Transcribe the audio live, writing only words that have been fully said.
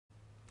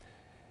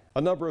A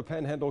number of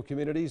Panhandle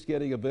communities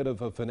getting a bit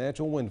of a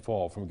financial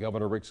windfall from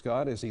Governor Rick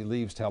Scott as he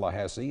leaves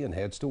Tallahassee and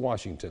heads to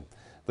Washington.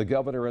 The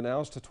governor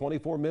announced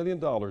 $24 million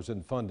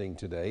in funding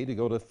today to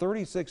go to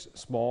 36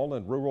 small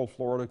and rural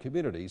Florida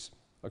communities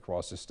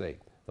across the state.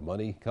 The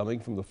money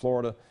coming from the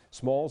Florida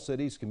Small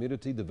Cities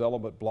Community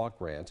Development Block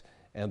Grant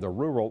and the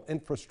Rural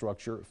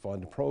Infrastructure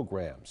Fund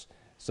programs.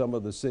 Some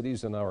of the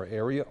cities in our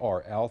area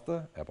are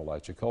Alpha,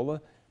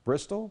 Apalachicola,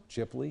 Bristol,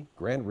 Chipley,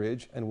 Grand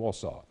Ridge, and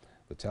Wausau.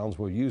 The towns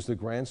will use the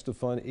grants to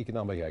fund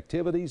economic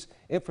activities,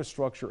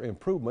 infrastructure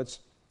improvements,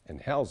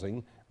 and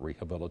housing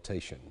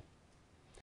rehabilitation.